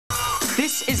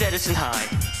This is Edison High.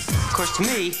 Of course, to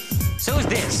me, so is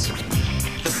this.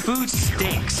 The food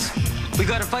stinks. We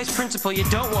got a vice principal you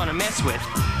don't want to mess with.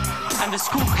 And the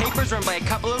school paper's run by a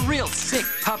couple of real sick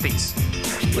puppies.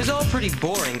 It was all pretty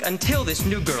boring until this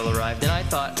new girl arrived, and I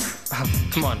thought, oh,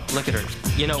 come on, look at her.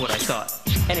 You know what I thought.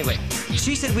 Anyway,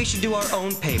 she said we should do our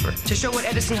own paper to show what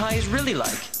Edison High is really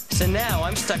like. So now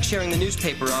I'm stuck sharing the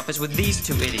newspaper office with these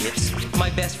two idiots, my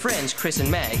best friends, Chris and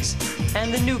Mags,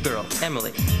 and the new girl,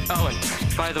 Emily. Oh, and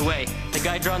by the way, the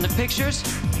guy drawing the pictures,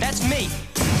 that's me.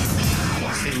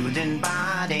 Student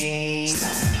bodies.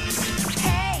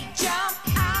 Hey, jump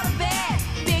out of bed.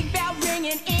 Big bell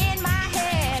ringing in my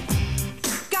head.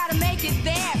 Gotta make it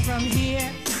there from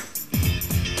here.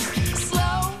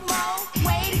 Slow-mo,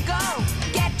 way to go.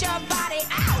 Get your body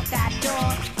out that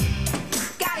door.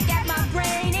 Gotta get my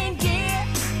brain in gear.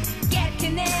 Get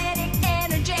kinetic,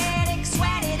 energetic,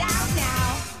 sweat it out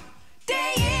now.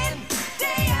 Day in,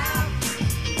 day out.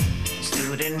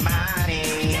 Student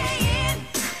bodies. Day in,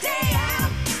 day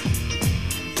out.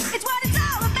 It's what it's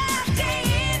all about. Day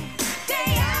in,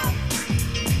 day out.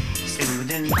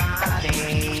 Student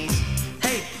bodies.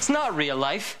 Hey, it's not real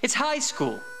life, it's high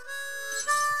school.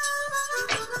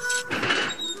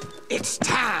 It's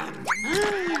time.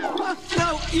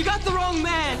 No, you got the wrong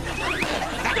man.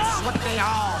 That's what they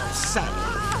all say.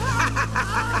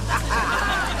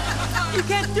 You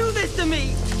can't do this to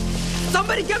me.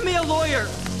 Somebody get me a lawyer.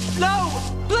 No,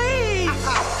 please.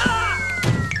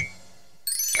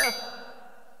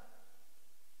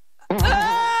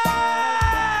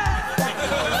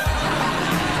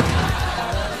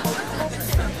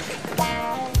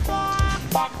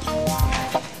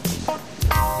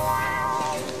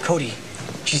 Cody,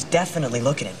 she's definitely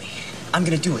looking at me. I'm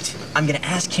gonna do it. I'm gonna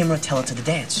ask Kimra to tell her to the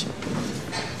dance.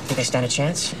 Think I stand a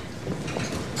chance?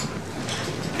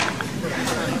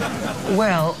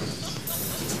 Well...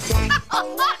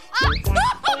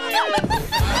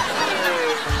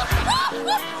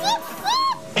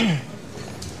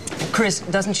 Chris,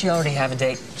 doesn't she already have a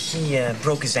date? He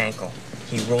broke his ankle.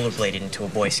 He rollerbladed into a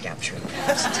Boy Scout troop.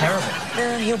 That's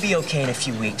terrible. He'll be okay in a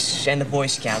few weeks, and the Boy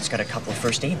Scouts got a couple of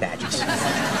first aid badges.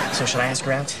 So should I ask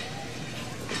her out?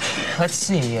 Let's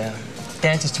see,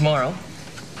 dance is tomorrow.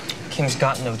 Kim's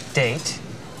got no date.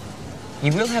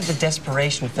 You will have the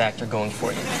desperation factor going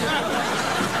for you.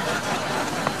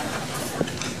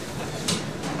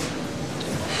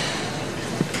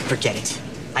 Forget it.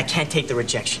 I can't take the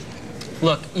rejection.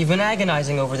 Look, you've been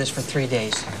agonizing over this for 3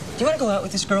 days. Do you want to go out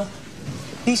with this girl?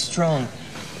 Be strong.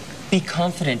 Be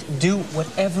confident. Do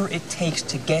whatever it takes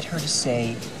to get her to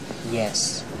say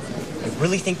yes. You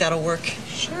really think that'll work?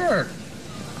 Sure.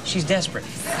 She's desperate.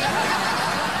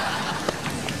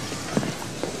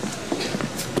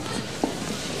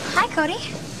 Hi, Cody.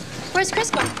 Where's Chris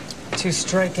going? To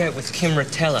strike out with Kim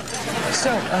Rotella.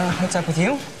 So, what's up with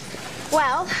you?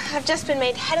 Well, I've just been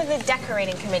made head of the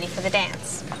decorating committee for the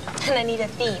dance. And I need a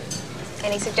theme.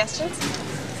 Any suggestions?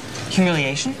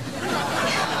 Humiliation?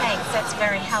 Thanks, that's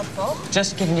very helpful.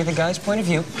 Just giving you the guy's point of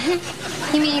view.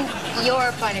 You mean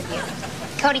your point of view?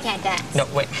 Cody can't dance. No,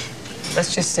 wait.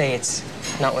 Let's just say it's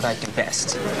not what I do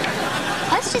best.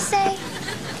 Let's just say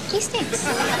he stinks.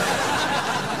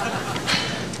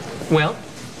 Well,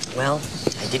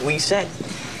 I did what you said.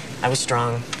 I was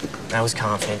strong. I was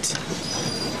confident.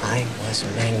 I was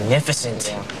magnificent.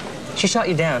 Yeah. She shot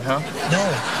you down, huh?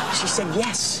 No, she said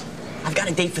yes. I've got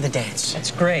a date for the dance.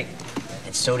 That's great.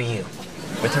 And so do you,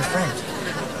 with her friend.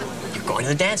 You're going to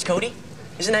the dance, Cody.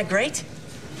 Isn't that great?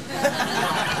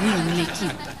 We'll make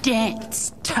you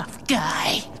dance, tough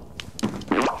guy.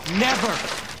 Never.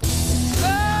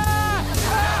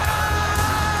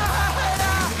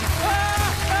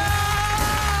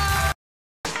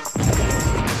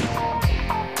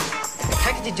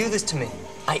 How could you do this to me?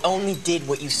 I only did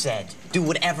what you said. Do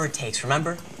whatever it takes,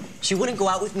 remember? She wouldn't go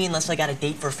out with me unless I got a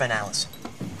date for her friend Alison.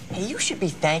 Hey, you should be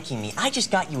thanking me. I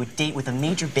just got you a date with a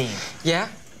major babe. Yeah?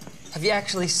 Have you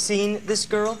actually seen this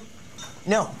girl?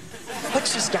 No. But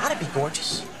she's gotta be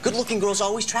gorgeous. Good-looking girls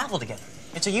always travel together.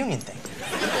 It's a union thing.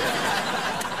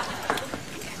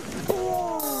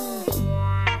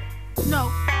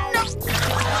 No.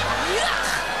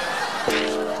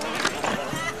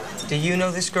 Do you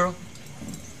know this girl?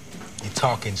 You're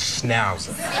talking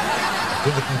schnauzer. A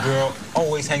good-looking girl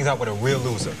always hangs out with a real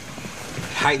loser.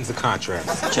 Heightens the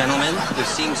contrast. Gentlemen, there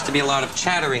seems to be a lot of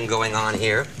chattering going on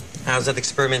here. How's that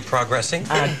experiment progressing?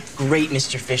 Great,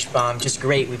 Mr. Fishbaum. Just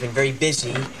great. We've been very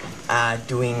busy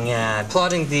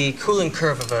plotting the cooling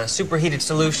curve of a superheated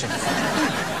solution.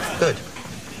 Good.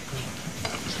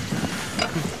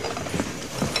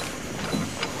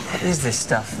 What is this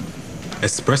stuff?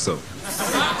 Espresso.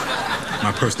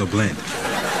 My personal blend.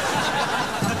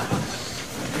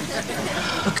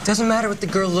 Look, it doesn't matter what the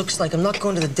girl looks like. I'm not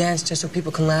going to the dance just so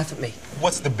people can laugh at me.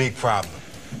 What's the big problem?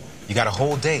 You got a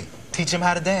whole day. Teach him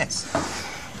how to dance.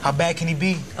 How bad can he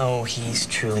be? Oh, he's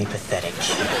truly pathetic.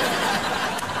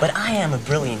 But I am a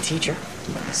brilliant teacher.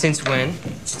 Since when?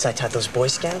 Since I taught those Boy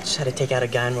Scouts how to take out a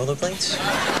guy on rollerblades.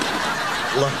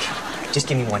 Look, just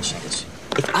give me one chance.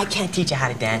 If I can't teach you how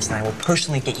to dance, then I will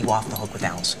personally get you off the hook with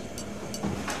Alison.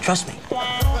 Trust me.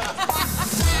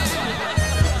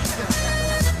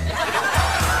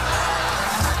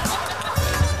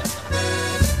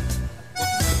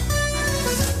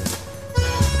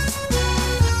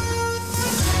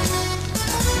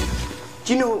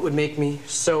 Do you know what would make me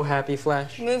so happy,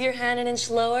 Flash? Move your hand an inch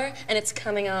lower, and it's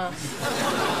coming off.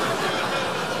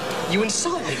 You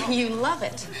insult me. You love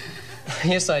it.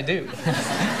 Yes, I do.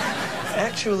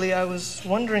 Actually, I was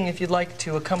wondering if you'd like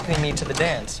to accompany me to the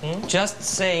dance. Just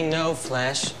say no,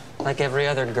 Flash, like every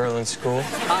other girl in school.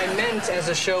 I meant as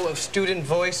a show of student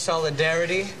voice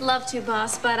solidarity. Love to,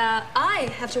 boss, but I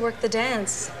have to work the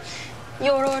dance.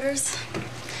 Your orders.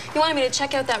 You wanted me to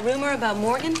check out that rumor about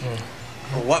Morgan?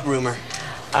 What rumor?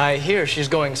 I hear she's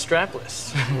going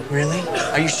strapless. Really?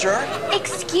 Are you sure?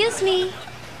 Excuse me.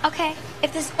 Okay,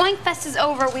 if this Oink Fest is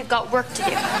over, we've got work to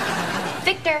do.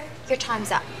 Victor, your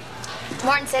time's up.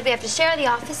 Morton said we have to share the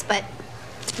office, but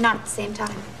not at the same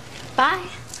time. Bye.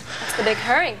 What's the big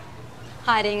hurry?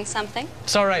 Hiding something?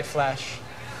 It's all right, Flash.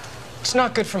 It's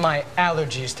not good for my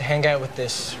allergies to hang out with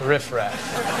this riffraff.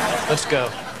 Let's go.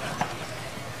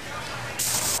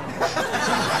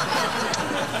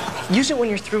 Use it when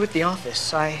you're through at the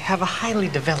office. I have a highly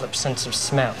developed sense of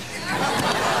smell.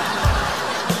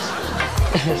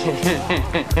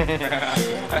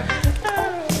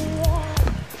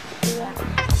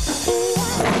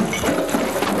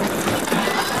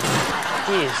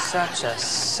 He is such a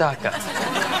sucker.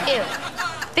 Ew.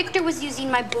 Victor was using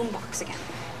my boombox again.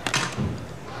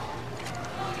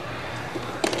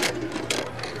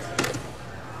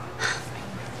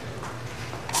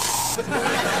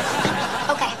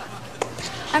 Okay.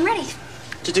 I'm ready.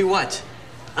 To do what?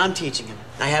 I'm teaching him.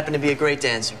 I happen to be a great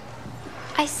dancer.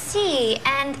 I see.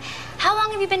 And how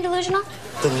long have you been delusional?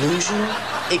 Delusional?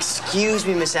 Excuse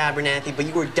me, Miss Abernathy, but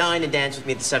you were dying to dance with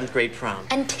me at the 7th grade prom.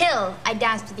 Until I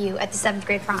danced with you at the 7th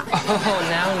grade prom.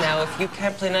 Oh, now, if you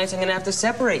can't play nice, I'm gonna have to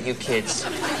separate you kids.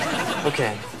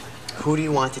 Okay. Who do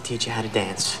you want to teach you how to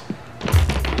dance?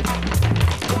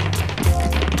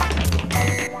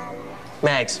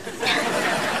 Mags.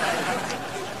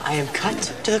 I am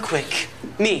cut to the quick.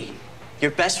 Me,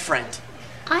 your best friend.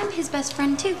 I'm his best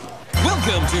friend, too.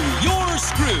 Welcome to You're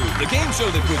Screwed, the game show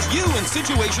that puts you in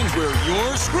situations where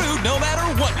you're screwed no matter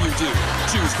what you do.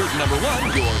 Choose curtain number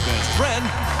 1, your best friend.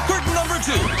 Curtain number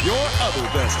 2, your other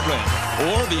best friend.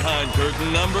 Or behind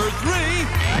curtain number 3.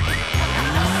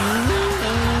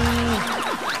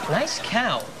 Nice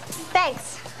cow.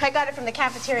 Thanks. I got it from the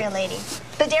cafeteria lady.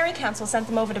 The Dairy Council sent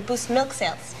them over to boost milk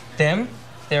sales. Them?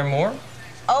 There more?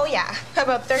 Oh, yeah.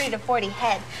 About 30 to 40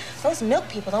 head. Those milk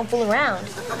people don't fool around.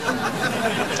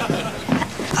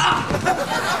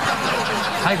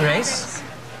 Hi, Grace.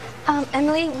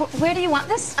 Emily, where do you want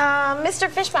this? Mr.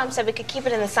 Fishbaum said we could keep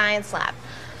it in the science lab.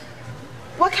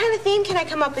 What kind of theme can I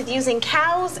come up with using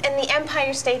cows and the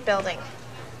Empire State Building?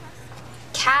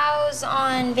 Cows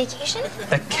on vacation?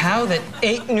 The cow that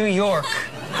ate New York.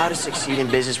 How to succeed in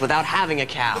business without having a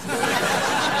cow.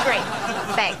 Great.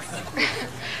 Thanks.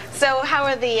 So how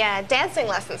are the dancing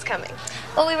lessons coming?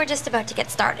 Well, we were just about to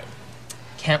get started.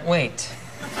 Can't wait.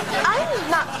 I'm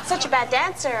not such a bad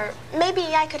dancer.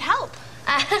 Maybe I could help.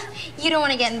 You don't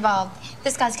want to get involved.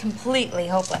 This guy's completely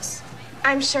hopeless.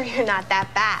 I'm sure you're not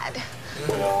that bad.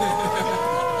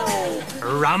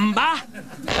 Rumba?